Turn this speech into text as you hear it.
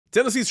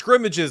Tennessee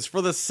scrimmages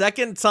for the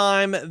second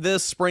time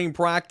this spring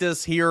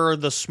practice here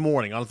this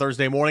morning on a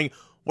Thursday morning.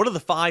 What are the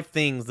 5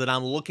 things that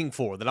I'm looking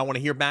for, that I want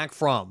to hear back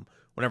from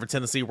whenever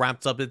Tennessee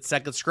wraps up its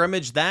second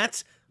scrimmage?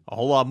 That's a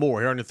whole lot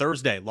more here on your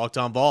Thursday Locked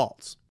On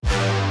Vols.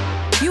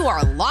 You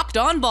are Locked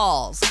On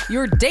Vols,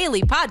 your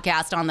daily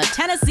podcast on the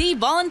Tennessee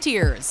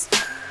Volunteers.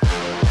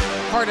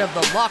 Part of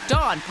the Locked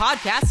On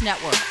Podcast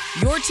Network,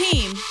 your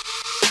team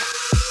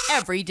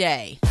every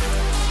day.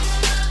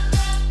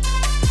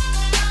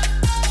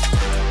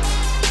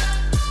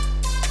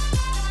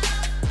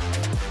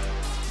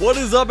 What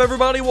is up,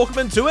 everybody? Welcome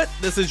into it.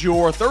 This is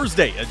your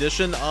Thursday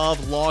edition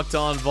of Locked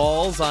On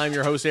Vols. I'm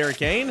your host, Eric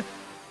Cain,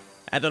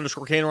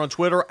 @_Cainer on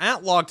Twitter,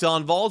 @Locked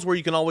On Vols, where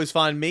you can always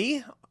find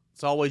me.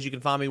 As always, you can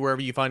find me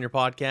wherever you find your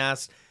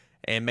podcast,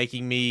 and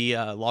making me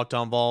Locked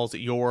On Vols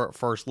your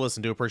first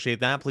listen. Do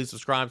appreciate that. Please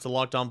subscribe to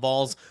Locked On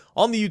Vols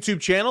on the YouTube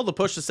channel. The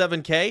push to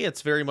 7K,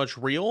 it's very much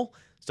real.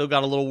 Still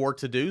got a little work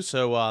to do,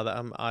 so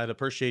I'd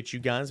appreciate you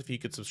guys if you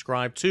could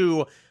subscribe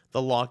to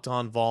the Locked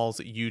On Vols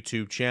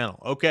YouTube channel.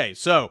 Okay,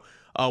 so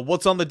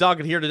what's on the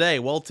docket here today?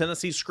 Well,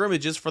 Tennessee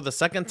scrimmages for the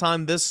second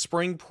time this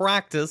spring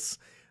practice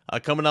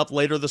coming up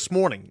later this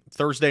morning,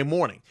 Thursday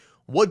morning.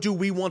 What do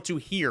we want to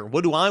hear?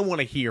 What do I want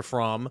to hear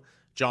from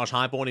Josh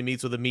Heupel when he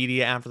meets with the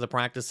media after the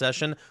practice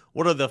session?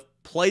 What are the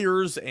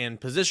players and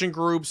position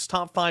groups,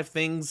 top 5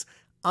 things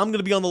I'm going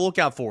to be on the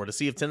lookout for to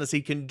see if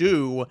Tennessee can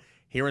do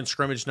here in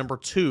scrimmage number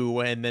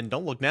 2? And then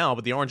don't look now,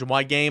 but the orange and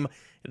white game,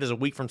 it is a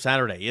week from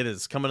Saturday. It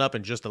is coming up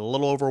in just a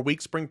little over a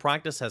week. Spring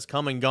practice has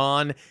come and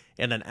gone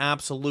in an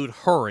absolute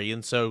hurry.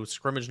 And so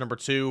scrimmage number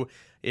 2,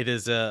 it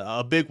is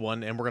a big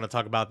one, and we're going to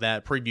talk about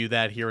that, preview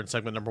that here in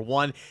segment number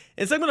 1.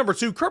 In segment number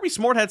 2, Kirby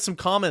Smart had some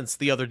comments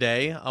the other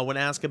day when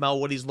asked about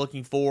what he's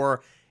looking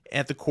for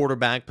at the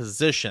quarterback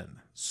position.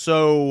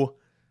 So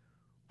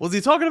was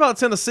he talking about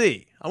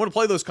Tennessee? I'm going to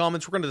play those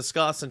comments. We're going to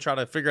discuss and try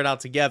to figure it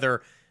out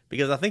together,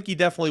 because I think he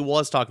definitely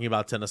was talking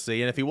about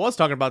Tennessee. And if he was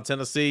talking about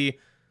Tennessee,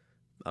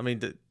 I mean,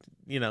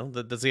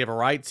 does he have a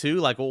right to?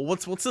 Like, well,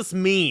 what's this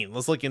mean?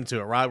 Let's look into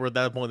it, right? We're at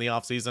that point in the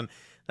offseason.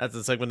 That's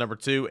in segment number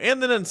 2.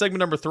 And then in segment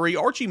number 3,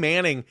 Archie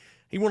Manning,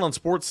 he went on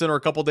SportsCenter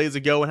a couple days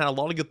ago and had a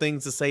lot of good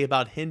things to say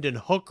about Hendon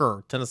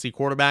Hooker, Tennessee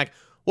quarterback.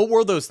 What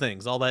were those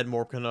things? All that and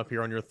more coming up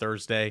here on your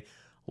Thursday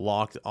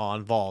Locked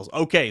On Vols.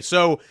 Okay,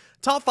 so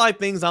top 5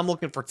 things I'm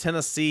looking for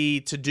Tennessee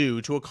to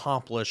do, to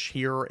accomplish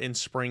here in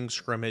spring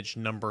scrimmage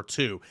number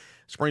 2.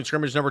 Spring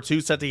scrimmage number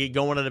 2 set to get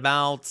going at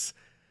about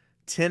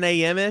 10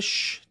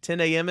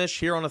 a.m.-ish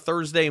here on a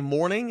Thursday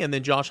morning, and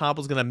then Josh Heupel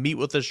is going to meet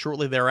with us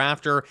shortly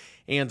thereafter,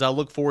 and I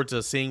look forward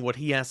to seeing what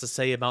he has to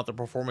say about the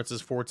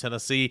performances for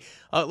Tennessee.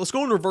 Let's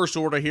go in reverse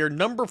order here.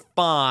 Number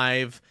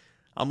 5,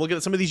 I'm looking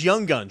at some of these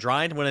young guns,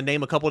 right? I'm going to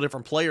name a couple of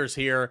different players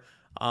here,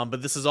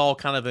 but this is all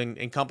kind of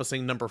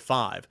encompassing number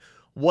 5.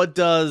 What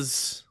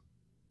does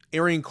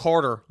Arian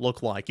Carter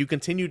look like? You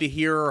continue to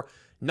hear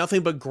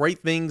nothing but great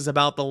things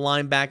about the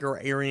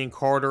linebacker Arian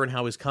Carter and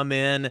how he's come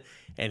in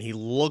and he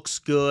looks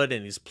good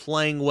and he's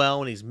playing well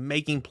and he's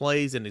making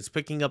plays and he's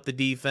picking up the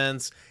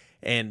defense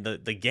and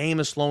the game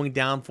is slowing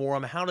down for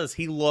him. How does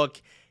he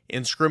look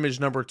in scrimmage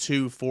number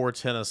 2 for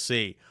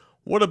Tennessee?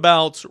 What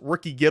about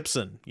Ricky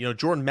Gibson?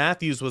 Jordan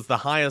Matthews was the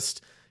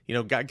highest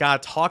guy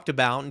talked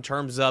about in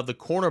terms of the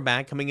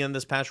cornerback coming in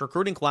this past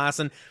recruiting class,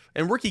 and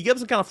Ricky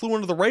Gibson kind of flew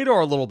under the radar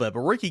a little bit,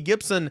 but Ricky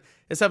Gibson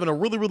is having a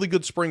really, really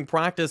good spring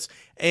practice,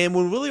 and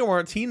when William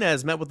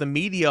Martinez met with the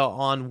media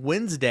on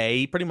Wednesday,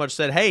 he pretty much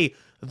said, hey,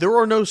 there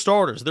are no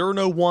starters, there are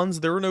no 1s,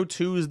 there are no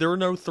 2s, there are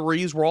no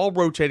 3s, we're all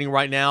rotating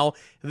right now.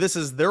 This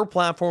is their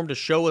platform to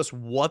show us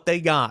what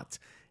they got,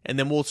 and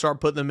then we'll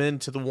start putting them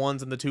into the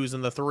 1s and the 2s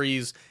and the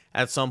 3s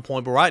at some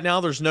point, but right now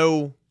there's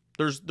no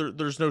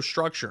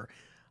structure.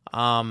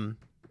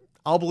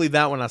 I'll believe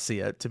that when I see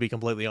it, to be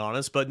completely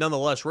honest. But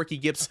nonetheless, Ricky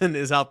Gibson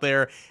is out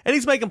there, and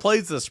he's making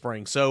plays this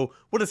spring. So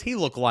what does he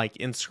look like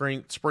in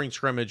spring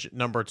scrimmage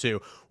number 2?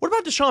 What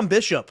about Deshaun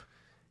Bishop?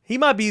 He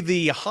might be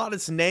the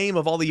hottest name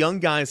of all the young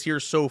guys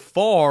here so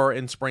far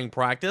in spring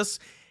practice,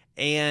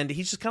 and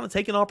he's just kind of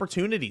taking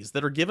opportunities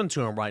that are given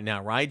to him right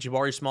now, right?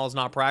 Jabari Small's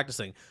not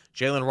practicing.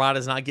 Jalen Wright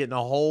is not getting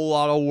a whole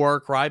lot of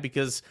work, right?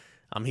 Because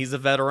he's a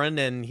veteran,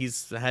 and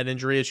he's had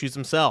injury issues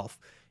himself.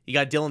 You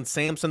got Dylan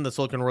Sampson that's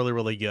looking really,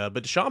 really good.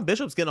 But Deshaun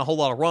Bishop's getting a whole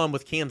lot of run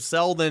with Cam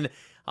Seldon,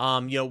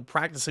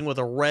 practicing with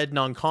a red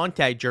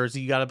non-contact jersey.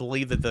 You got to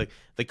believe that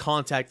the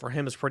contact for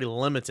him is pretty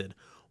limited.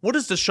 What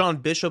does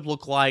Deshaun Bishop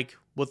look like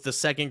with the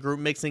second group,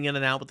 mixing in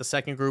and out with the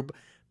second group?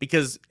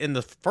 Because in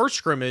the first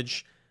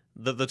scrimmage,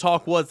 the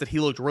talk was that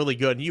he looked really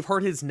good. And you've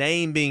heard his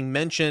name being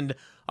mentioned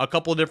a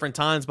couple of different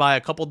times by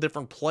a couple of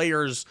different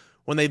players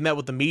when they've met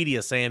with the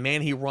media, saying,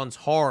 man, he runs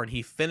hard,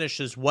 he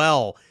finishes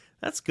well.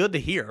 That's good to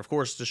hear. Of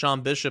course,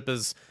 Deshaun Bishop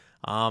is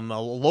a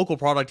local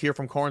product here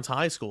from Carnes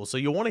High School, so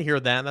you want to hear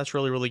that. That's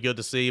really, really good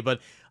to see.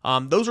 But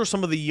those are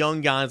some of the young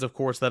guys, of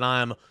course, that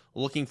I'm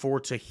looking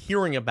forward to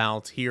hearing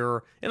about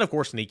here. And, of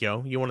course,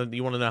 Nico. You want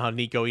to know how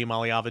Nico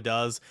Imaliava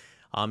does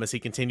as he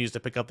continues to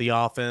pick up the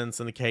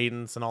offense and the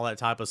cadence and all that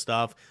type of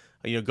stuff.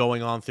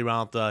 going on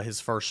throughout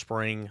his first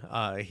spring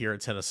here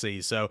at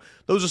Tennessee. So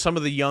those are some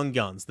of the young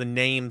guns, the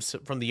names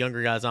from the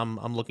younger guys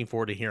I'm looking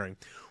forward to hearing.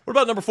 What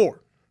about number 4?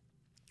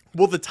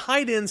 Will the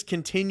tight ends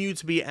continue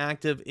to be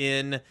active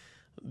in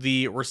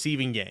the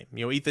receiving game?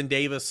 Ethan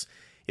Davis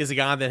is a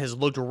guy that has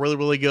looked really,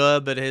 really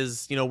good, but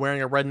is,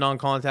 wearing a red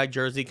non-contact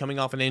jersey, coming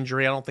off an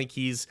injury. I don't think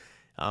he's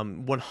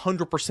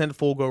 100%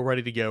 full go,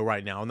 ready to go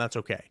right now, and that's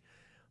okay.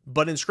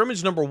 But in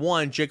scrimmage number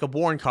 1, Jacob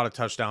Warren caught a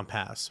touchdown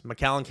pass.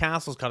 McCallan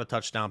Castles caught a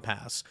touchdown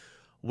pass.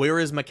 Where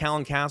is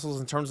McCallan Castles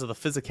in terms of the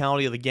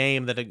physicality of the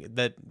game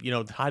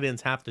that tight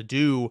ends have to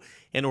do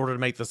in order to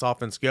make this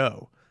offense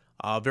go?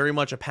 Very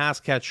much a pass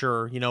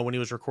catcher, when he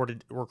was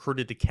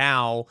recruited to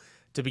Cal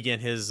to begin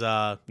his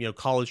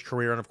college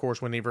career, and of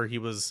course whenever he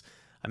was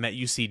at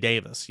UC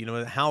Davis.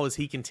 How is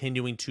he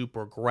continuing to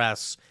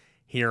progress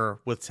here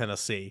with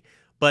Tennessee?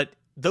 But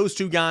those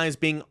two guys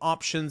being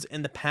options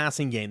in the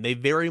passing game, they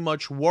very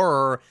much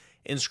were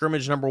in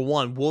scrimmage number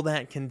 1. Will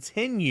that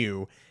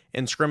continue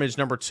in scrimmage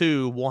number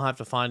 2? We'll have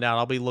to find out.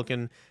 I'll be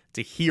looking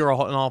to hear an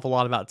awful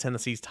lot about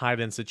Tennessee's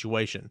tight end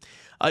situation.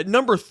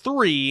 Number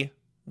 3,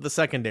 the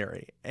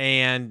secondary.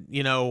 And,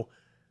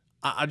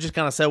 I just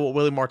kind of said what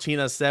Willie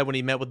Martinez said when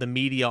he met with the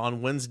media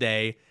on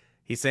Wednesday.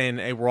 He's saying,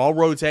 hey, we're all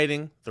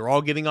rotating. They're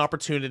all getting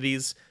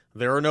opportunities.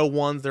 There are no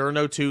 1s. There are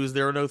no 2s.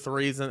 There are no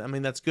 3s. And, I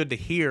mean, that's good to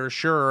hear,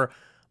 sure.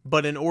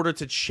 But in order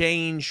to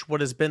change what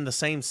has been the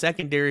same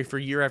secondary for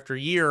year after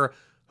year,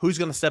 who's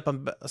going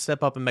to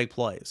step up and make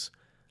plays?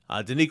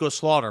 Danico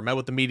Slaughter met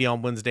with the media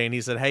on Wednesday, and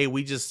he said, hey,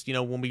 we just,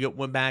 when we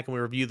went back and we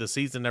reviewed the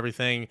season and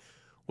everything,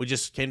 we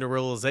just came to a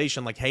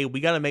realization, like, hey,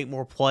 we got to make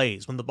more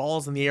plays. When the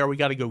ball's in the air, we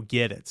got to go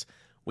get it.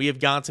 We have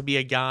got to be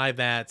a team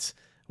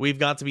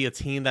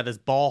that is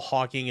ball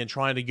hawking and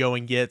trying to go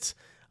and get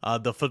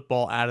the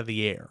football out of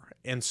the air.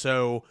 And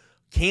so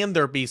can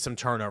there be some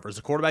turnovers?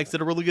 The quarterbacks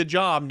did a really good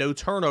job. No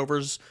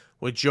turnovers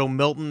with Joe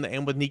Milton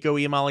and with Nico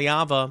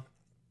Iamaleava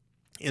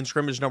in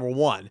scrimmage number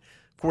 1.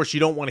 Of course, you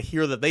don't want to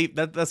hear that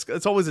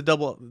it's always a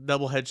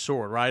double-edged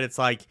sword, right? It's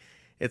like,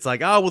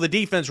 oh, well, the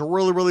defense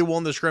really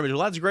won the scrimmage.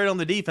 Well, that's great on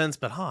the defense,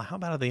 but how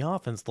about the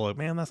offense look?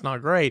 Man, that's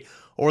not great.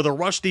 Or the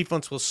rush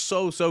defense was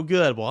so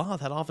good. Well,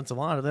 that offensive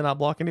line, did they not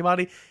block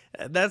anybody?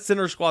 That's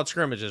center squad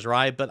scrimmages,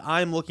 right? But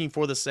I'm looking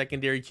for the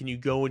secondary. Can you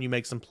go and you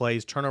make some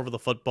plays, turn over the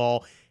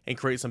football, and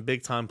create some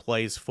big-time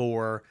plays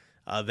for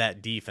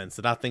that defense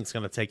that I think is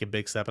going to take a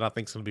big step, and I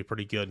think it's going to be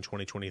pretty good in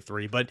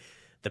 2023. But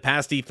the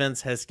pass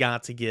defense has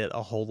got to get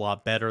a whole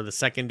lot better. The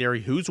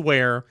secondary, who's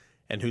where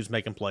and who's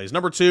making plays.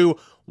 Number 2,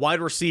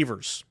 wide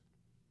receivers.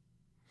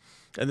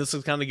 And this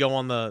is kind of go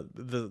on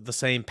the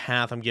same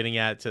path I'm getting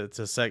at to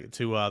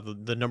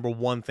the number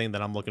 1 thing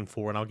that I'm looking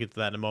for, and I'll get to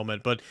that in a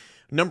moment. But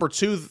number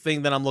 2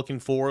 thing that I'm looking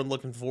for and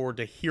looking forward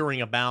to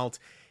hearing about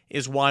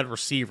is wide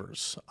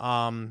receivers.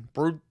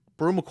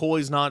 Brew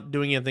McCoy's not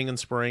doing anything in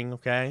spring,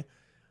 okay?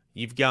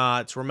 You've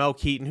got Ramel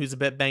Keaton, who's a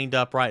bit banged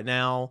up right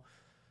now.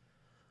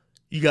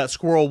 You got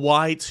Squirrel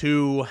White,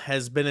 who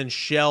has been in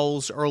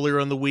shells earlier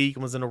in the week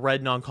and was in a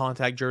red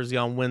non-contact jersey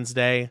on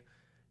Wednesday.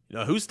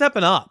 Who's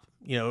stepping up?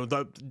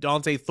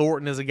 Dante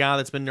Thornton is a guy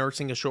that's been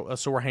nursing a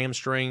sore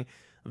hamstring.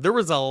 There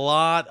is a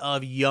lot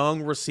of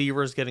young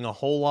receivers getting a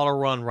whole lot of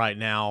run right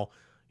now,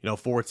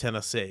 for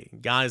Tennessee.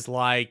 Guys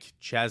like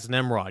Chaz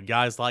Nimrod,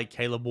 guys like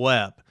Caleb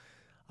Webb.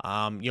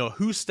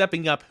 Who's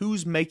stepping up?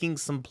 Who's making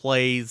some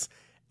plays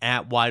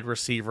at wide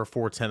receiver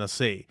for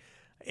Tennessee?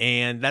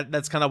 And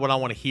that's kind of what I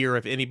want to hear.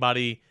 If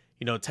anybody,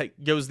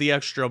 goes the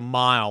extra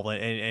mile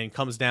and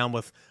comes down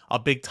with a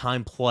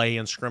big-time play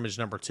in scrimmage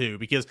number 2.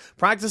 Because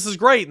practice is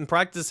great, and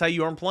practice is how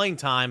you earn playing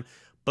time,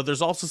 but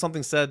there's also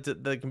something said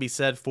that can be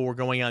said for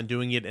going out and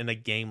doing it in a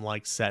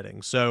game-like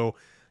setting. So,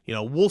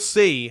 we'll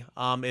see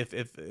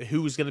if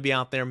who's going to be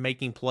out there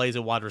making plays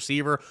at wide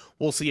receiver.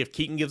 We'll see if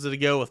Keaton gives it a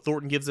go, if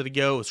Thornton gives it a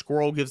go, if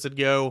Squirrel gives it a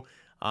go.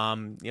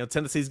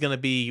 Tennessee's going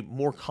to be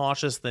more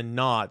cautious than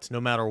not,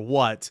 no matter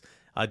what,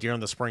 during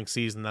the spring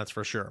season, that's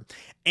for sure.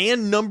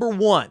 And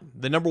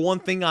the number one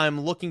thing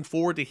I'm looking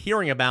forward to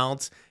hearing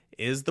about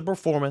is the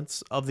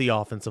performance of the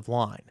offensive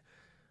line.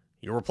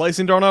 You're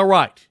replacing Darnell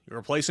Wright. You're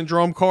replacing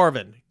Jerome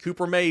Carvin.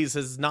 Cooper Mays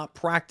has not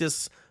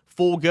practiced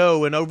full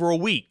go in over a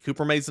week.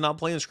 Cooper Mays is not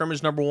playing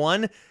scrimmage number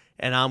 1,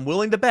 and I'm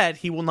willing to bet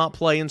he will not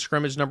play in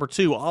scrimmage number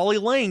 2. Ollie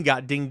Lane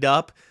got dinged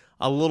up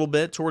a little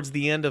bit towards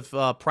the end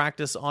of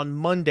practice on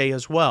Monday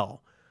as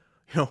well.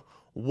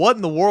 What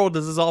in the world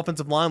does this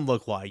offensive line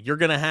look like? You're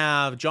going to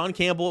have John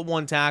Campbell at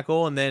 1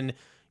 tackle, and then,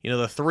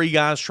 the 3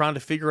 guys trying to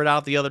figure it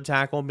out, the other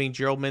tackle being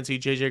Gerald Mincy,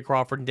 J.J.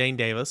 Crawford, and Dane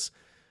Davis.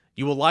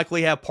 You will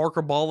likely have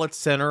Parker Ball at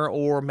center,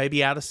 or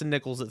maybe Addison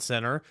Nichols at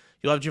center.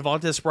 You'll have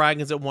Javonte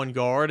Spraggins at 1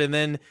 guard, and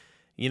then,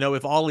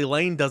 if Ollie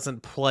Lane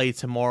doesn't play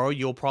tomorrow,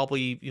 you'll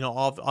probably,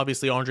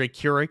 obviously Andre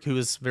Kuric, who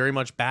is very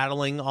much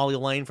battling Ollie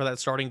Lane for that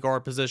starting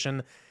guard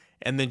position,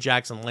 and then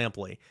Jackson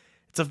Lampley.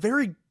 It's a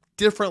very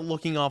different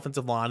looking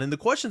offensive line, and the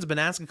question's been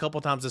asked a couple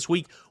times this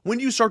week: when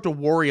do you start to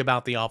worry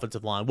about the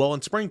offensive line? Well,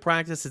 in spring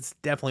practice, it's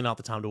definitely not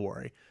the time to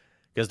worry,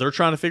 because they're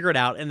trying to figure it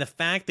out. And the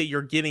fact that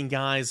you're getting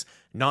guys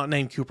not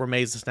named Cooper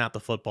Mays to snap the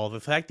football, the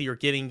fact that you're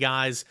getting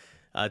guys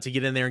to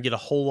get in there and get a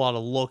whole lot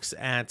of looks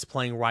at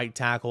playing right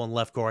tackle and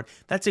left guard.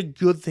 That's a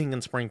good thing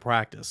in spring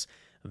practice.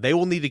 They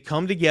will need to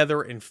come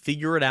together and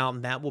figure it out,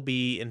 and that will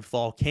be in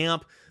fall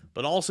camp.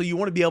 But also, you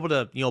want to be able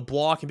to,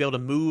 block and be able to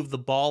move the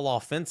ball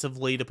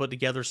offensively to put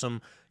together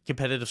some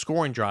competitive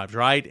scoring drives,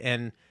 right?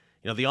 And,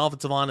 the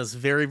offensive line is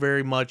very,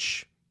 very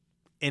much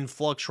in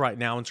flux right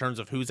now in terms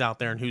of who's out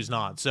there and who's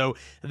not. So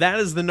that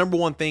is the number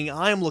one thing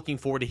I am looking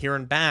forward to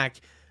hearing back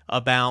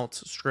about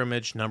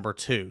scrimmage number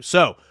 2.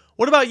 So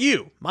what about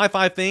you? My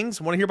 5 things.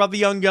 Want to hear about the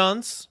young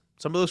guns,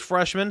 some of those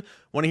freshmen.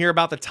 Want to hear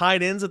about the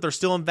tight ends that they're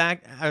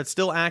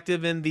still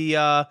active in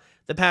the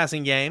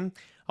passing game.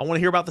 I want to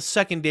hear about the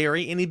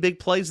secondary, any big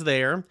plays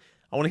there.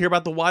 I want to hear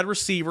about the wide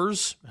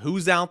receivers,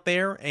 who's out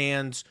there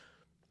and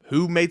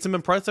who made some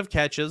impressive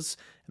catches.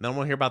 And then I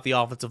want to hear about the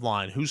offensive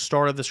line, who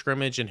started the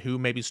scrimmage and who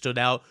maybe stood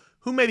out,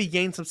 who maybe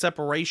gained some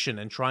separation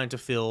and trying to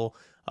fill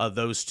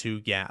those 2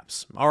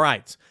 gaps. All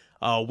right.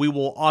 We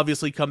will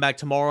obviously come back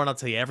tomorrow, and I'll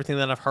tell you everything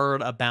that I've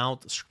heard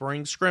about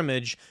spring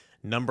scrimmage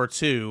number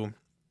 2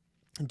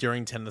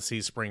 during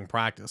Tennessee's spring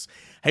practice.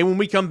 Hey, when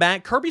we come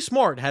back, Kirby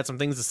Smart had some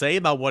things to say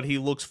about what he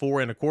looks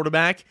for in a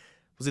quarterback.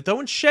 Was he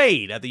throwing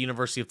shade at the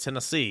University of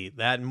Tennessee?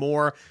 That and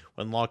more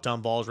when Locked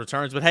On Vols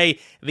returns. But hey,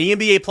 the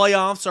NBA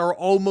playoffs are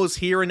almost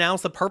here, and now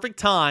it's the perfect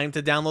time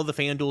to download the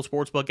FanDuel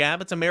Sportsbook app.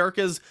 It's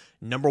America's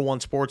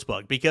 #1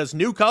 sportsbook because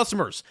new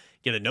customers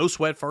get a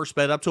no-sweat first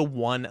bet up to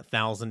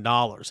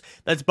 $1,000.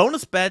 That's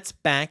bonus bets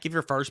back if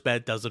your first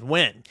bet doesn't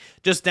win.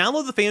 Just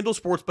download the FanDuel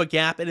Sportsbook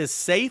app. It is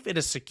safe, it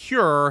is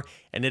secure,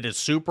 and it is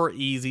super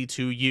easy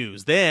to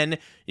use. Then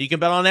you can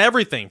bet on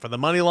everything from the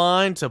money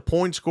line to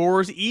point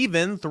scores,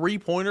 even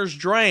three-pointers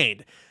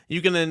drained.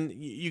 You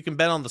can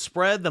bet on the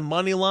spread, the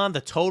money line,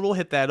 the total,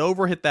 hit that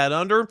over, hit that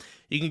under.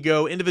 You can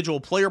go individual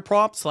player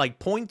props like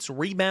points,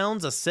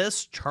 rebounds,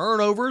 assists,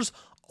 turnovers,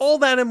 all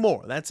that and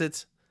more. That's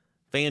it.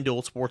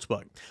 FanDuel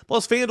Sportsbook.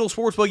 Plus, FanDuel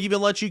Sportsbook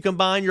even lets you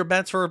combine your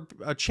bets for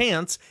a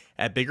chance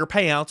at bigger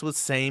payouts with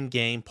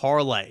same-game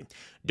parlay.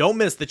 Don't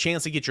miss the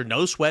chance to get your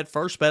no-sweat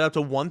first bet up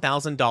to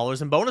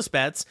 $1,000 in bonus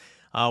bets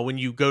when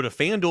you go to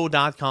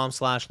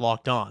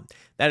FanDuel.com/lockedon.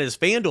 That is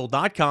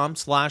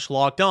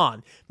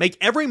FanDuel.com/lockedon. Make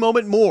every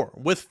moment more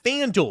with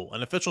FanDuel,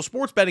 an official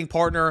sports betting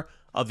partner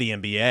of the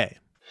NBA.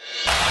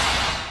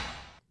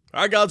 All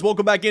right, guys,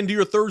 welcome back into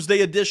your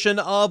Thursday edition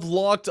of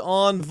Locked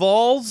On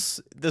Vols.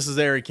 This is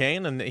Eric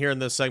Cain, and here in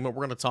this segment,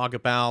 we're going to talk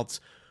about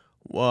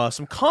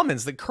some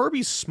comments that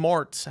Kirby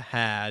Smart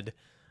had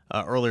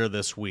earlier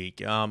this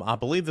week. I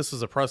believe this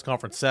was a press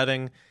conference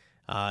setting,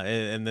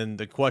 and then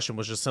the question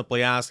was just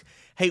simply asked,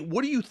 hey,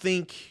 what do you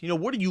think,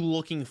 what are you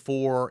looking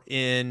for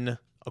in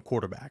a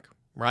quarterback,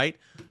 right?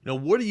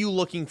 What are you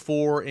looking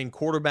for in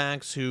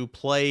quarterbacks who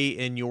play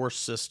in your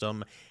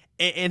system?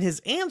 And his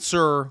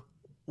answer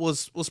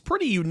was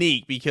pretty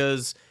unique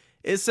because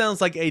it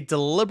sounds like a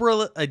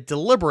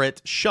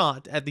deliberate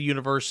shot at the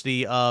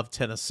University of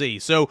Tennessee.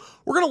 So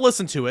we're gonna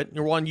listen to it.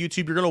 You're on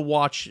YouTube. You're gonna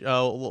watch. You're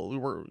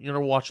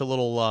gonna watch a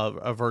little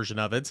a version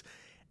of it,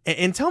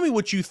 and tell me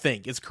what you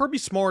think. Is Kirby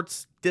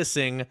Smart's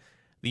dissing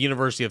the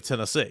University of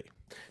Tennessee?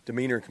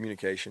 Demeanor and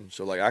communication.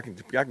 So like I can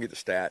get the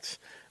stats,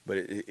 but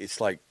it's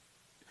like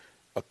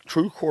a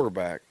true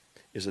quarterback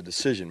is a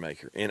decision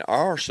maker. In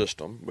our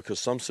system, because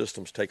some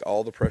systems take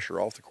all the pressure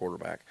off the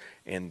quarterback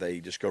and they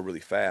just go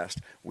really fast,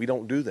 we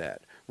don't do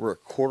that. We're a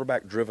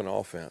quarterback-driven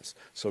offense.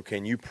 So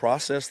can you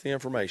process the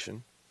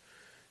information?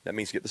 That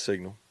means get the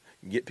signal,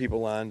 get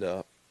people lined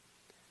up,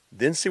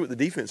 then see what the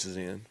defense is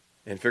in,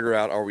 and figure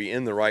out, are we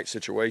in the right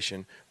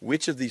situation?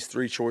 Which of these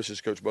 3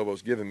 choices Coach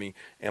Bobo's given me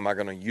am I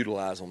going to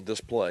utilize on this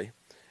play?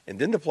 And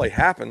then the play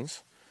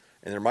happens,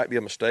 and there might be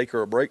a mistake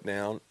or a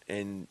breakdown,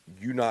 and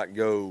you not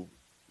go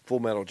full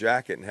metal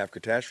jacket and have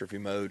catastrophe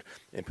mode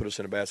and put us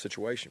in a bad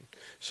situation.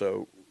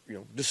 So,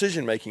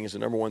 decision making is the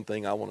 #1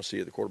 thing I want to see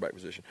at the quarterback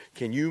position.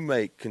 Can you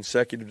make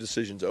consecutive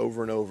decisions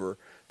over and over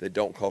that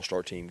don't cost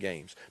our team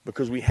games?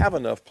 Because we have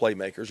enough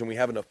playmakers and we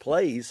have enough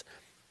plays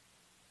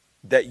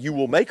that you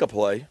will make a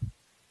play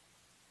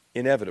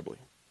inevitably.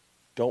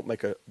 Don't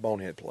make a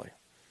bonehead play.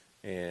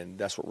 And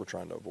that's what we're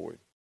trying to avoid.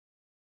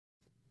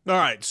 All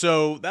right,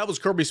 so that was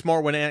Kirby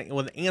Smart when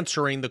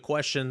answering the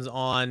questions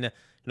on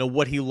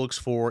what he looks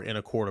for in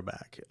a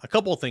quarterback. A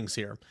couple of things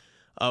here.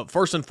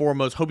 First and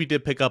foremost, hope you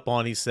did pick up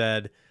on, he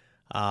said,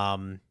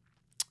 it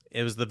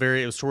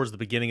was towards the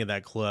beginning of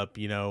that clip,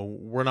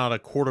 we're not a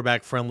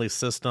quarterback-friendly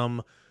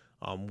system.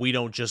 We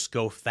don't just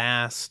go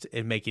fast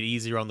and make it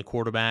easier on the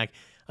quarterback.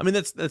 I mean,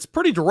 that's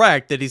pretty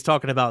direct that he's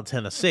talking about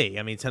Tennessee.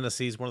 I mean,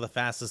 Tennessee is one of the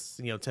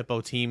fastest, tempo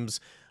teams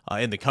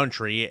in the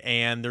country,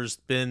 and there's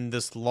been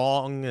this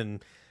long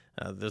and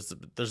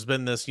there's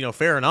been this,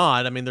 fair and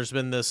odd. I mean, there's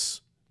been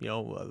this,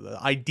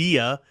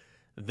 idea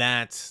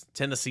that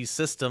Tennessee's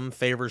system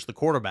favors the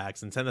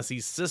quarterbacks, and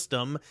Tennessee's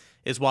system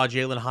is why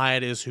Jalen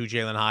Hyatt is who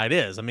Jalen Hyatt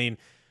is. I mean,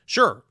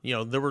 sure,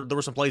 there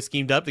were some plays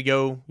schemed up to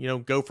go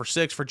for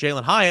 6 for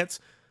Jalen Hyatt,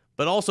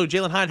 but also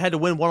Jalen Hyatt had to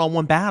win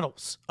one-on-one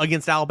battles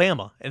against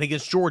Alabama and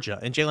against Georgia,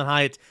 and Jalen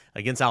Hyatt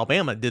against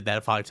Alabama did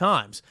that 5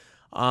 times.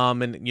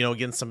 And,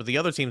 against some of the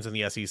other teams in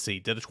the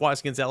SEC. Did it twice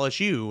against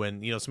LSU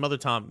and, some other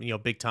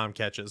big time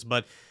catches.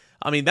 But,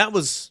 that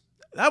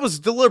was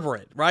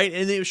deliberate, right?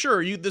 And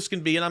this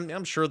can be, and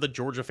I'm sure the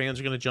Georgia fans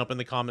are going to jump in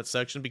the comment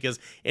section, because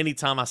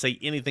anytime I say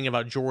anything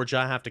about Georgia,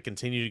 I have to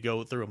continue to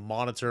go through and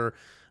monitor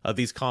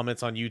these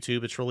comments on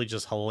YouTube. It's really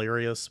just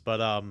hilarious.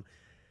 But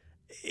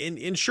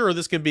and sure,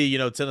 this can be,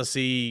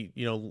 Tennessee,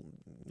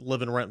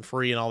 living rent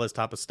free and all this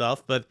type of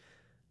stuff. But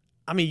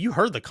you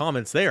heard the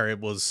comments there. It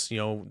was,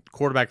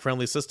 quarterback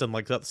friendly system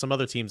like some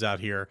other teams out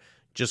here,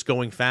 just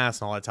going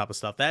fast and all that type of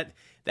stuff. That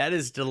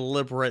is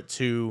deliberate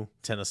to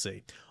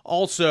Tennessee.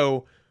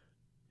 Also,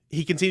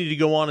 he continued to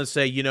go on and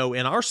say,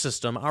 in our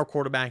system, our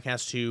quarterback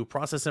has to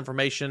process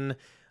information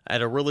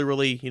at a really,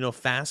 really,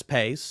 fast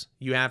pace.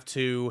 You have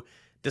to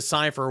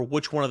decipher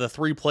which one of the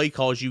 3 play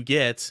calls you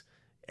get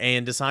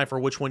and decipher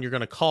which one you're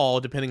going to call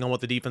depending on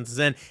what the defense is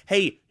in.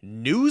 Hey,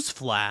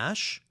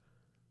 newsflash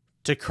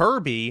to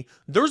Kirby,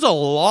 there's a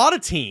lot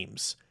of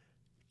teams,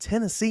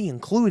 Tennessee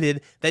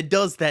included, that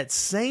does that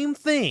same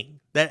thing,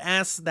 that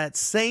asks that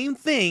same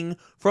thing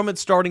from its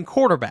starting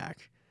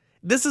quarterback.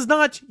 This is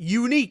not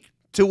unique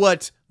to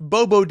what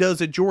Bobo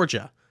does at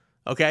Georgia,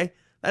 okay?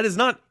 That is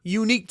not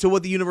unique to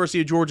what the University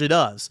of Georgia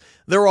does.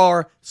 There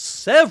are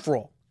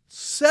several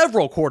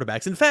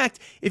quarterbacks. In fact,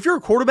 if you're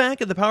a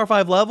quarterback at the Power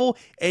 5 level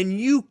and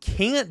you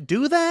can't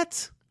do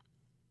that,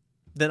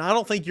 then I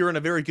don't think you're in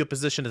a very good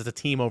position as a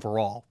team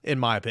overall, in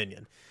my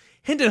opinion.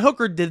 Hendon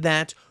Hooker did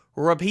that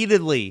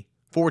repeatedly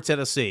for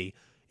Tennessee.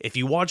 If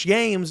you watch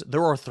games,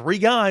 there are 3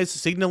 guys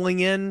signaling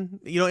in,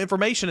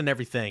 information and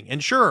everything.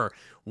 And sure,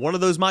 one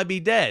of those might be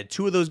dead.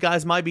 2 of those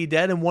guys might be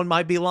dead and one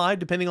might be live,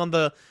 depending on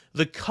the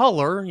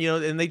color,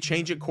 and they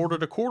change it quarter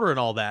to quarter and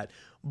all that.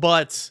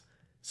 But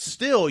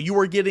still, you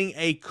were getting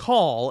a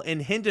call,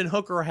 and Hendon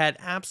Hooker had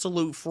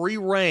absolute free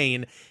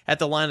reign at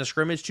the line of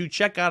scrimmage to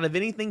check out of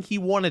anything he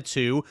wanted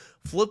to,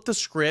 flip the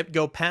script,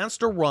 go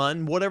past or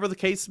run, whatever the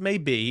case may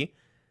be.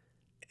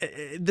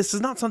 This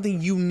is not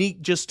something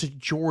unique just to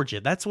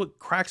Georgia. That's what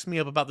cracks me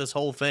up about this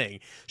whole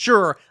thing.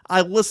 Sure,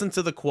 I listened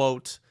to the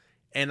quote,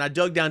 and I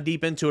dug down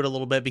deep into it a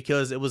little bit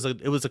because it was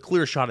a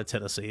clear shot at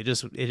Tennessee. It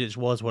just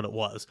was what it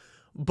was.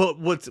 But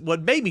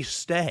what made me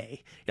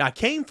stay, I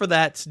came for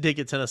that dig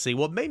at Tennessee.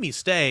 What made me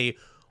stay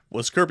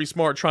was Kirby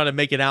Smart trying to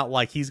make it out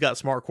like he's got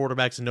smart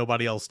quarterbacks and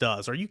nobody else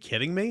does. Are you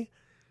kidding me?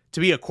 To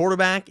be a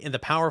quarterback in the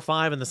Power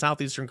 5 in the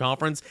Southeastern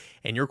Conference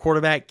and your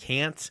quarterback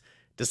can't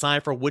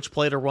decipher which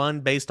play to run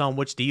based on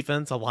which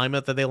defense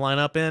alignment that they line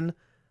up in?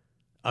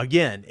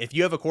 Again, if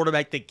you have a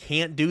quarterback that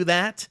can't do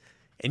that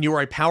and you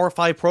are a Power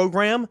 5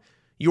 program,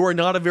 you are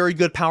not a very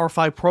good Power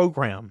 5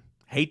 program.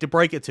 Hate to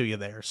break it to you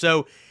there.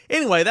 So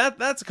anyway,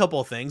 that's a couple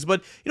of things.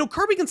 But,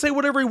 Kirby can say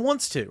whatever he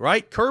wants to,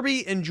 right?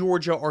 Kirby and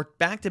Georgia are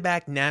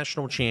back-to-back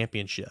national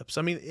championships.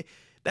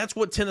 That's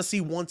what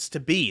Tennessee wants to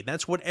be.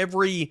 That's what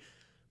every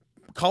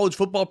college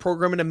football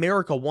program in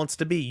America wants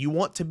to be. You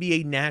want to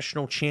be a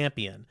national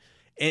champion.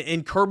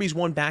 And Kirby's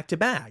won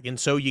back-to-back. And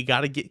so you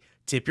got to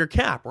tip your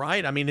cap,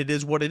 right? It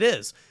is what it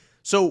is.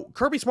 So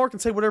Kirby Smart can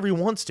say whatever he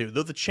wants to.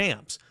 They're the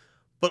champs.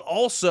 But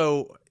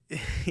also,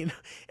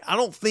 I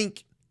don't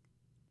think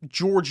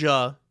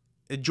Georgia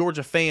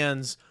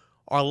fans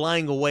are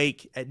lying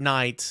awake at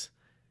night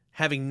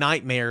having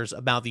nightmares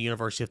about the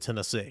University of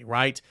Tennessee,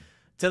 right?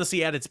 Tennessee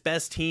had its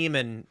best team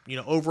in,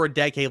 over a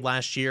decade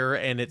last year,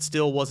 and it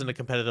still wasn't a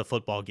competitive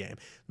football game.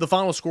 The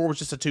final score was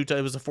just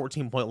it was a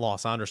 14-point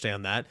loss. I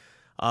understand that.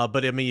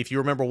 But if you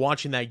remember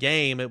watching that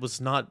game, it was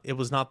not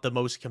the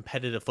most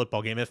competitive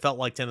football game. It felt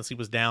like Tennessee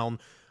was down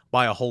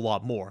by a whole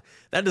lot more.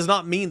 That does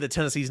not mean that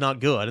Tennessee's not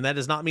good, and that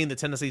does not mean that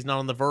Tennessee's not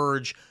on the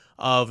verge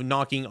of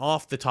knocking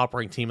off the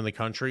top-ranked team in the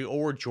country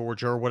or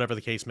Georgia or whatever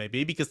the case may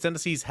be, because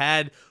Tennessee's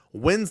had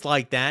wins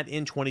like that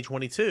in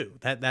 2022.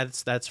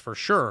 That's for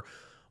sure.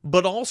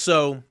 But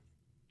also,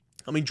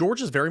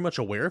 Georgia's very much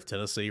aware of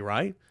Tennessee,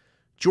 right?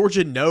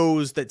 Georgia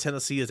knows that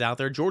Tennessee is out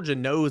there. Georgia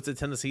knows that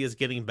Tennessee is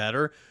getting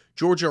better.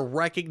 Georgia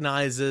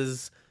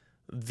recognizes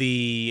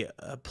the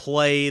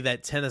play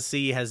that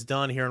Tennessee has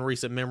done here in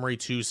recent memory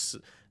to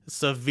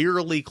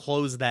severely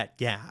close that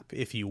gap,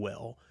 if you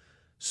will.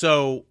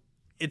 So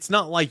it's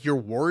not like you're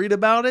worried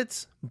about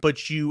it,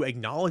 but you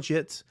acknowledge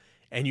it,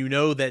 and you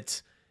know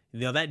that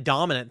that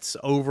dominance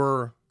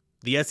over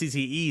the SEC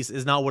East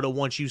is not what it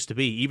once used to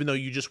be, even though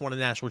you just won a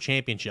national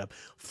championship.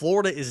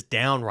 Florida is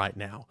down right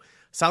now.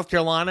 South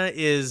Carolina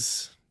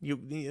is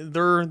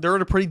they're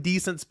in a pretty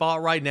decent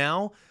spot right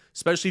now,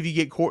 especially if you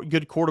get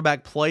good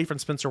quarterback play from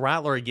Spencer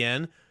Rattler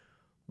again.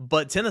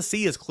 But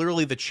Tennessee is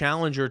clearly the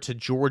challenger to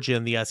Georgia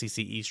in the SEC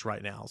East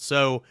right now.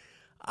 So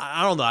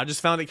I don't know. I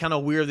just found it kind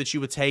of weird that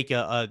you would take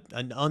an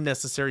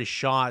unnecessary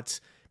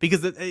shot,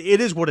 because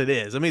it is what it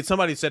is.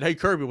 Somebody said, "Hey,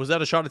 Kirby, was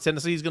that a shot at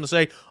Tennessee?" He's going to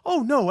say,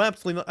 "Oh no,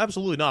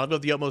 absolutely not. I've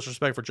got the utmost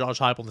respect for Josh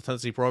Heupel and the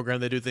Tennessee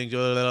program. They do things."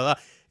 Blah, blah, blah.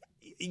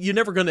 You're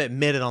never going to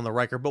admit it on the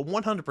record, but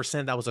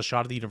 100% that was a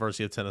shot at the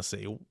University of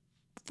Tennessee,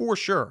 for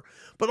sure.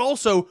 But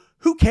also,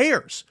 who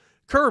cares?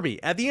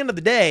 Kirby, at the end of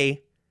the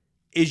day,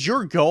 is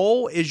your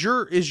goal, is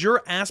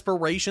your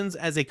aspirations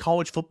as a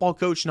college football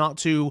coach not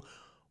to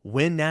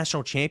win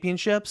national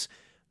championships.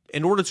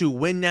 In order to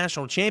win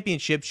national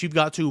championships, you've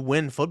got to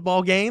win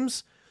football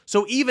games.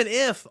 So even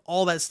if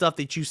all that stuff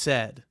that you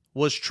said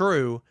was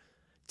true,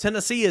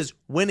 Tennessee is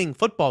winning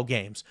football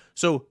games.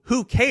 So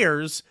who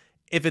cares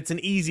if it's an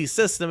easy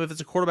system, if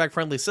it's a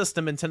quarterback-friendly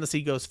system and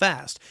Tennessee goes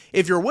fast?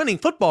 If you're winning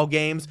football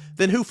games,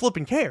 then who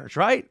flipping cares,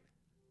 right?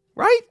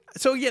 Right?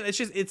 So again,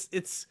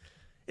 it's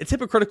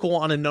hypocritical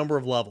on a number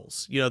of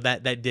levels,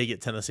 that dig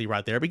at Tennessee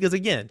right there. Because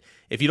again,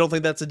 if you don't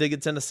think that's a dig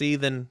at Tennessee,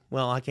 then,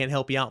 well, I can't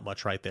help you out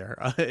much right there.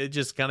 It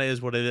just kind of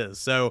is what it is.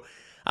 So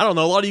I don't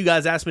know. A lot of you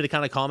guys asked me to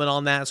kind of comment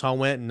on that. So I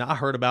went and I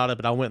heard about it,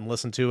 but I went and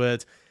listened to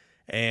it.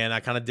 And I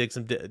kind of did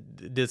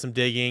some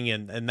digging,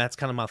 and that's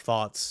kind of my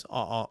thoughts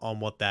on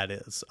what that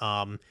is.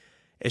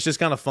 It's just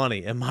kind of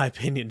funny, in my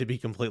opinion, to be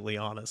completely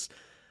honest.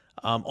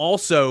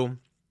 Also,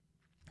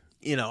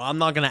 I'm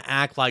not going to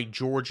act like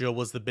Georgia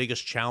was the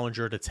biggest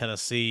challenger to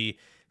Tennessee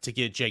to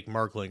get Jake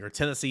Merklinger.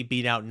 Tennessee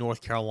beat out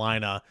North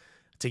Carolina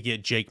to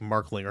get Jake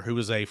Merklinger, who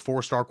is a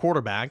 4-star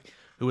quarterback,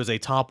 who is a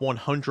top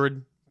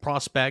 100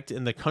 prospect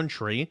in the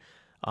country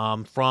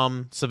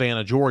from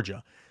Savannah,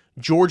 Georgia.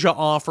 Georgia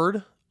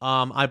offered...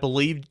 I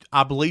believe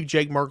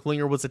Jake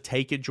Merklinger was a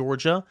take at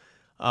Georgia,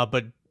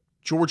 but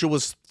Georgia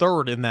was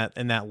third in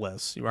that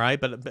list,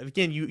 right? But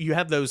again, you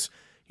have those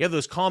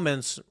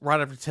comments right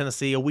after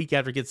Tennessee, a week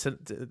after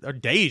or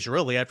days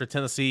really after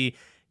Tennessee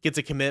gets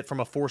a commit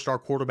from a 4-star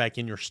quarterback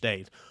in your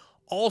state.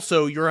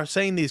 Also, you're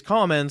saying these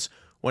comments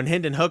when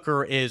Hendon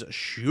Hooker is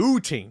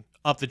shooting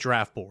up the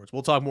draft boards.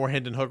 We'll talk more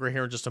Hendon Hooker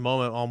here in just a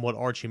moment on what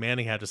Archie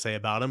Manning had to say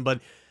about him, but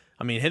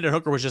I mean, Hendon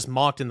Hooker was just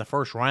mocked in the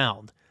first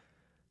round.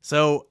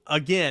 So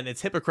again,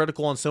 it's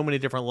hypocritical on so many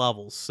different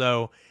levels.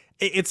 So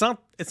it's not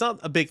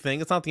a big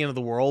thing. It's not the end of the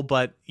world,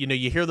 but you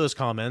hear those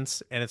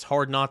comments and it's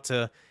hard not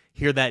to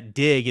hear that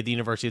dig at the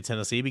University of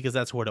Tennessee because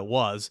that's what it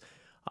was.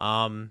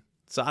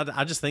 So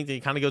I just think that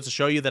it kind of goes to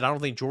show you that I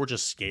don't think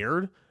Georgia's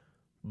scared,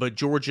 but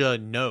Georgia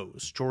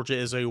knows. Georgia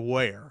is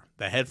aware.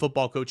 The head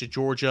football coach at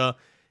Georgia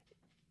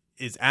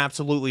is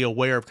absolutely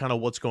aware of kind of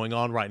what's going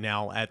on right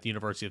now at the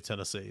University of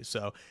Tennessee.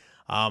 So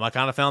I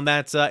kind of found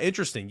that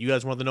interesting. You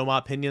guys wanted to know my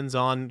opinions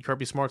on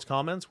Kirby Smart's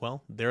comments?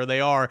 Well, there they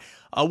are.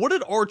 What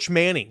did Archie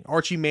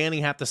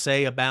Manning have to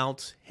say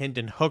about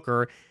Hendon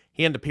Hooker?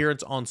 He had an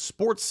appearance on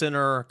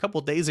SportsCenter a couple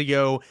of days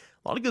ago.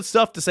 A lot of good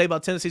stuff to say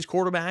about Tennessee's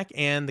quarterback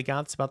and the guy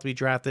that's about to be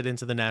drafted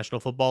into the National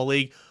Football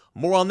League.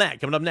 More on that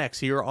coming up next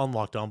here on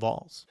Locked On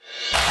Vols.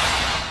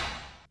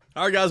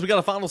 All right, guys, we got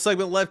a final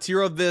segment left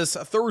here of this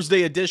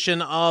Thursday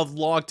edition of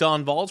Locked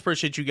On Vols.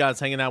 Appreciate you guys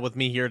hanging out with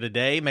me here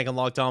today, making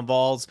Locked On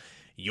Vols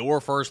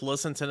your first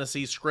listen.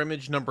 Tennessee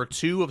scrimmage number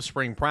 2 of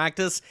spring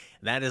practice.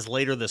 That is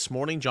later this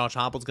morning. Josh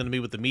Heupel is going to be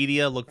with the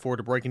media. Look forward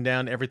to breaking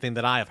down everything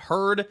that I have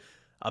heard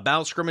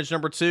about scrimmage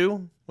number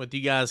 2 with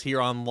you guys here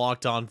on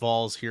Locked On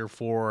Vols here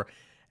for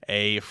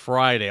a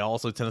Friday.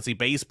 Also, Tennessee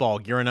baseball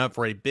gearing up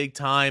for a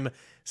big-time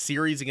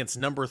series against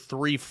number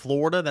 3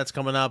 Florida. That's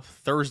coming up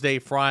Thursday,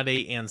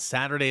 Friday, and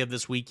Saturday of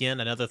this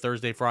weekend. Another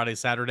Thursday, Friday,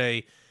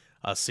 Saturday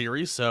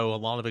series. So a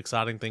lot of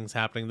exciting things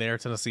happening there.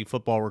 Tennessee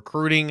football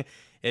recruiting,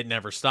 it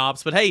never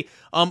stops. But hey,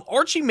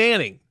 Archie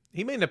Manning,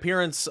 he made an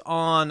appearance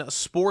on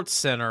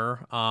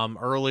SportsCenter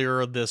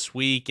earlier this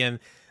week, and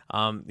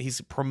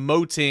he's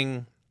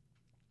promoting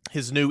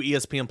his new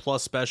ESPN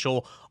Plus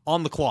special,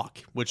 On the Clock,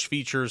 which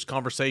features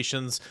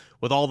conversations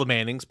with all the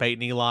Mannings,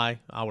 Peyton, Eli,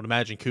 I would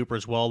imagine Cooper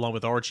as well, along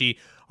with Archie,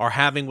 are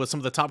having with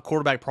some of the top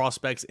quarterback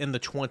prospects in the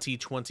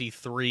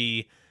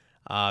 2023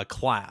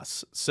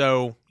 class.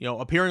 So,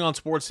 appearing on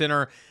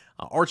SportsCenter,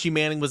 Archie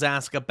Manning was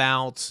asked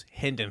about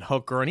Hendon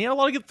Hooker, and he had a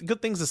lot of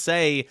good things to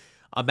say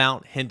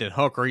about Hendon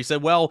Hooker. He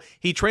said, well,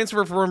 he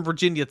transferred from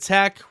Virginia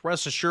Tech.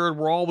 Rest assured,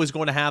 we're always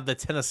going to have the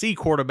Tennessee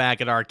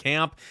quarterback at our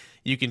camp.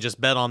 You can just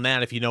bet on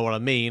that if you know what I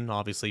mean.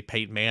 Obviously,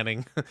 Peyton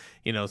Manning,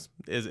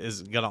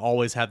 is going to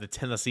always have the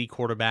Tennessee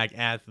quarterback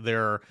at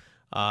their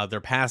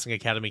passing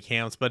academy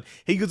camps. But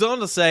he goes on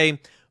to say,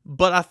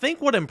 but I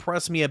think what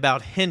impressed me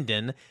about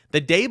Hendon,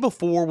 the day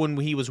before when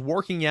he was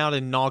working out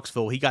in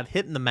Knoxville, he got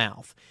hit in the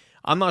mouth.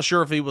 I'm not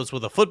sure if he was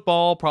with a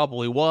football,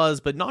 probably was,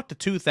 but knocked a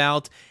tooth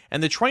out,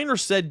 and the trainer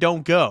said,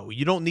 don't go.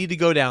 You don't need to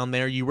go down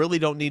there. You really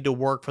don't need to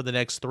work for the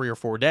next 3 or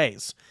 4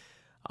 days.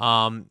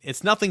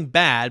 It's nothing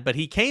bad, but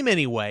he came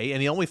anyway,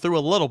 and he only threw a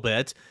little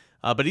bit,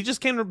 but he just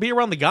came to be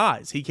around the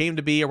guys. He came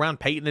to be around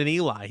Peyton and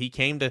Eli. He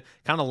came to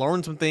kind of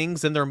learn some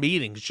things in their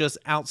meetings. Just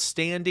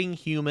outstanding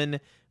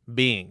human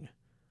being.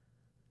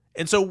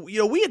 And so,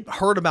 we had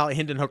heard about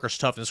Hendon Hooker's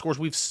toughness. Of course,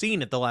 we've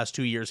seen it the last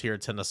 2 years here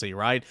at Tennessee,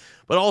 right?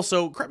 But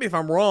also, correct me if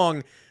I'm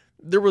wrong,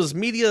 there was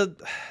media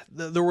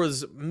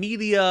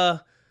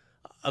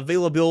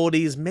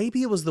availabilities.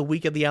 Maybe it was the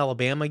week of the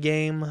Alabama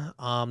game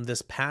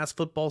this past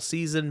football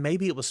season.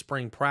 Maybe it was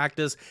spring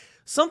practice.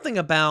 Something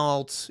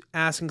about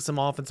asking some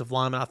offensive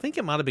linemen. I think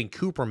it might have been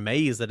Cooper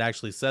Mays that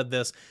actually said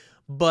this.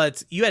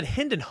 But you had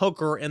Hendon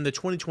Hooker in the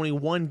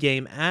 2021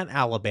 game at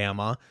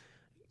Alabama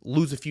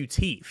lose a few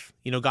teeth.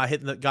 Got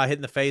hit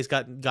in the face,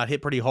 got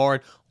hit pretty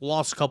hard,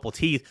 lost a couple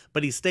teeth,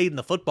 but he stayed in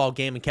the football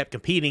game and kept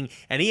competing,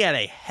 and he had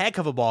a heck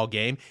of a ball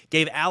game,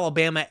 gave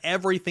Alabama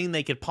everything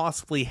they could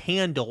possibly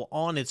handle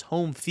on its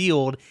home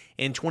field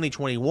in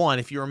 2021.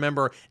 If you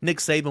remember, Nick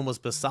Saban was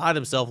beside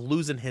himself,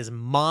 losing his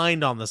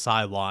mind on the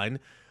sideline.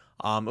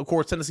 Of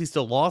course, Tennessee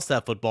still lost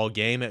that football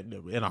game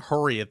in a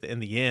hurry in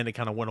the end. It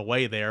kind of went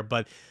away there,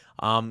 but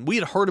we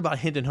had heard about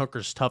Hendon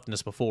Hooker's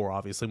toughness before,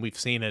 obviously. We've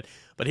seen it.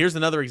 But here's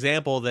another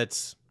example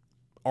that's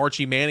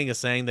Archie Manning is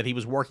saying that he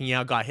was working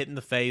out, got hit in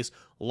the face,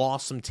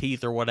 lost some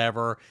teeth or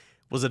whatever,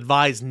 was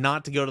advised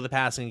not to go to the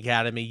passing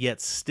academy, yet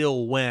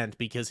still went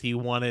because he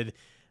wanted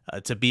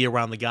to be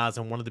around the guys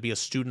and wanted to be a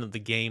student of the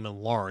game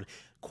and learn.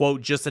 Quote,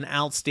 just an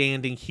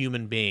outstanding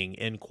human being,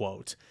 end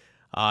quote.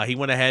 He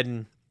went ahead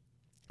and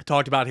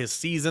talked about his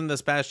season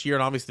this past year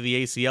and obviously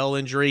the ACL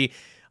injury.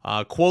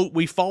 Quote,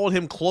 we followed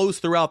him close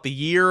throughout the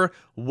year.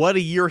 What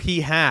a year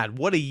he had.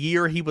 What a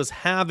year he was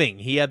having.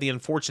 He had the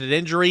unfortunate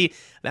injury.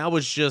 That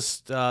was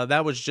just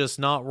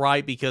not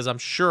right because I'm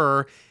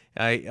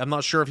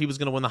not sure if he was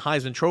going to win the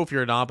Heisman Trophy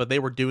or not, but they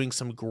were doing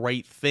some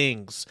great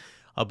things.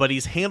 But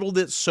he's handled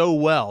it so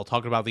well,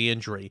 talking about the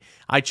injury.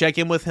 I check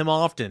in with him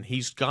often.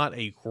 He's got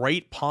a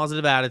great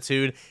positive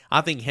attitude.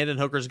 I think Hendon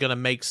Hooker is going to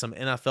make some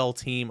NFL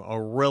team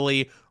a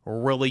really,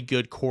 really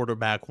good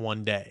quarterback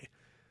one day.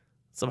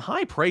 Some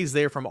high praise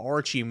there from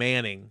Archie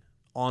Manning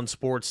on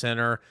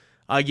SportsCenter.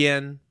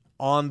 Again,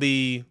 on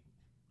the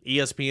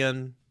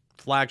ESPN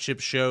flagship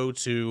show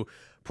to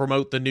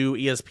promote the new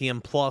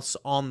ESPN Plus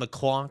On the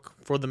Clock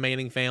for the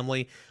Manning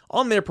family.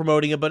 On there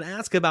promoting it, but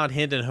ask about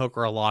Hendon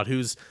Hooker a lot,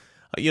 who's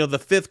the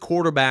fifth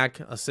quarterback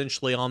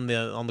essentially on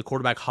the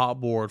quarterback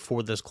hot board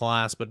for this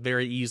class, but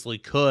very easily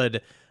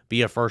could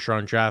be a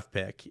first-round draft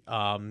pick.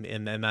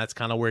 And that's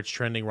kind of where it's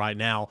trending right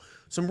now.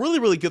 Some really,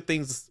 really good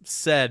things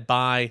said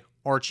by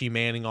Archie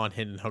Manning on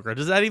Hendon Hooker.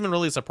 Does that even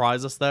really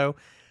surprise us, though?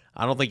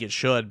 I don't think it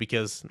should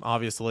because,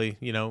 obviously,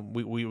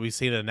 we've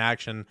seen it in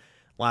action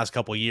last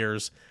couple of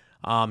years.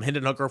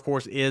 Hendon Hooker, of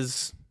course,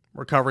 is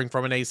recovering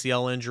from an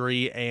ACL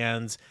injury,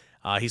 and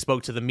he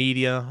spoke to the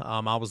media.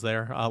 I was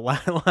there. I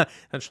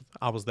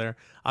was there.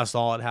 I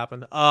saw it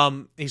happen.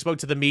 He spoke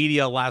to the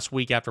media last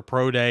week after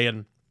Pro Day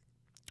and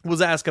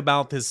was asked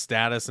about his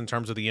status in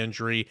terms of the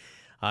injury.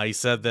 He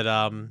said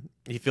that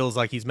he feels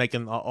like he's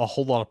making a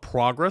whole lot of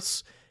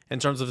progress in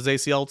terms of his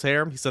ACL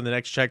tear. He said the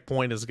next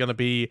checkpoint is going to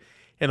be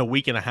in a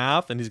week and a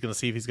half, and he's going to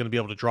see if he's going to be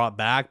able to drop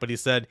back. But he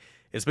said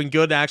it's been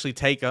good to actually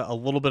take a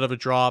little bit of a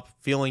drop,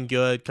 feeling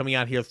good, coming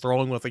out here,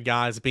 throwing with the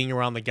guys, being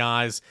around the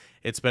guys.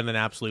 It's been an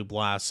absolute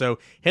blast. So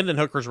Hendon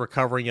Hooker's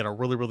recovering at a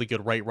really, really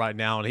good rate right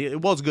now, and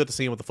it was good to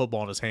see him with the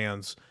football in his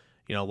hands,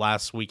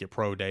 last week at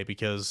Pro Day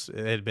because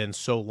it had been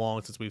so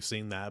long since we've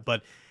seen that.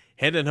 But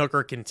Hendon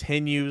Hooker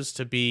continues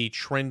to be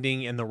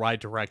trending in the right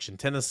direction.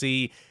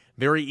 Tennessee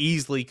very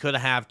easily could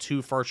have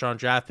 2 first-round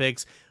draft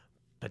picks,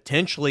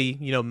 potentially,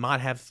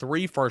 might have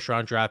 3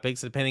 first-round draft picks,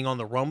 depending on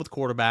the run with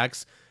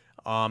quarterbacks.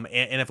 And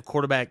if a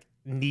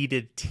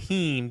quarterback-needed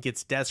team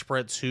gets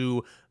desperate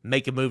to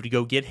make a move to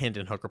go get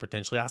Hendon Hooker,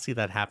 potentially, I see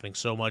that happening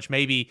so much.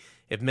 Maybe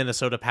if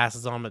Minnesota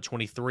passes on him at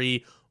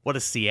 23, what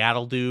does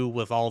Seattle do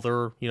with all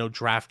their,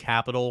 draft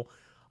capital?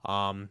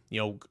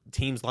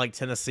 Teams like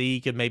Tennessee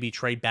could maybe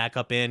trade back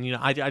up in.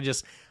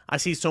 I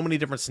see so many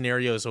different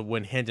scenarios of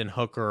when Hendon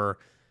Hooker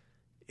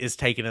is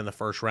taken in the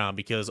first round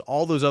because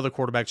all those other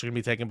quarterbacks are going to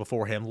be taken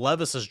before him.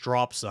 Levis has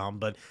dropped some,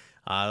 but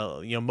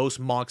most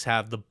mocks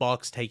have the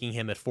Bucs taking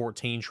him at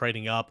 14,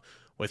 trading up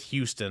with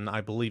Houston.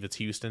 I believe it's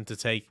Houston to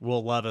take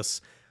Will Levis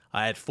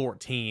at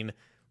 14.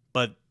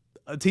 But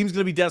a team's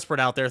going to be desperate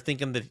out there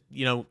thinking that,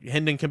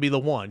 Hendon can be the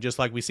one, just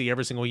like we see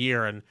every single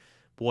year. And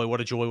boy, what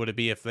a joy would it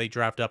be if they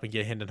draft up and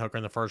get Hendon Hooker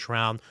in the first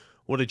round.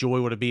 What a joy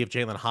would it be if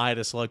Jalen Hyatt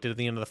is selected at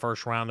the end of the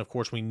first round. Of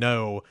course, we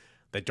know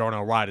that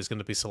Darnell Wright is going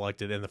to be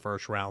selected in the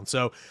first round.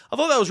 So I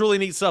thought that was really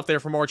neat stuff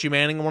there from Archie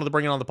Manning. I wanted to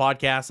bring it on the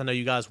podcast. I know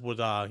you guys would,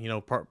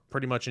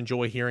 pretty much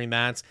enjoy hearing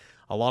that.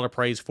 A lot of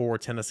praise for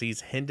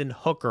Tennessee's Hendon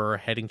Hooker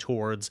heading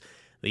towards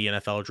the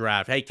NFL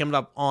draft. Hey, coming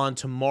up on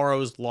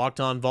tomorrow's Locked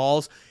On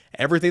Vols,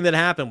 everything that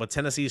happened with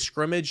Tennessee's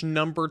scrimmage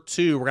number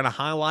 2. We're going to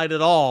highlight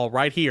it all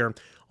right here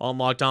on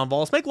Locked On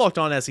Vols. Make Locked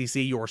On SEC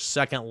your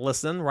second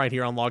listen right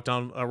here on Locked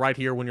On, right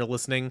here when you're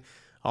listening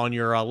on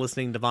your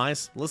listening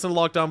device. Listen to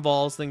Locked On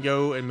Vols, then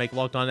go and make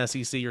Locked On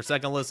SEC your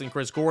second listen.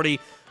 Chris Gordy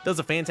does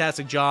a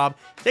fantastic job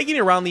taking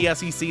you around the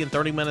SEC in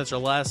 30 minutes or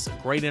less.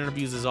 Great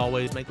interviews as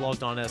always. Make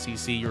Locked On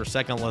SEC your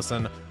second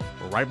listen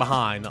right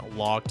behind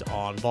Locked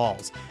On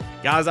Vols.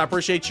 Guys, I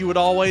appreciate you as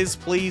always.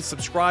 Please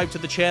subscribe to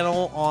the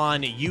channel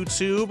on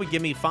YouTube.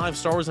 Give me 5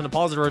 stars and a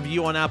positive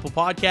review on Apple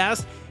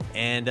Podcasts.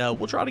 And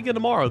we'll try to get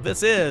tomorrow.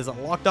 This is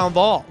Locked On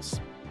Vols.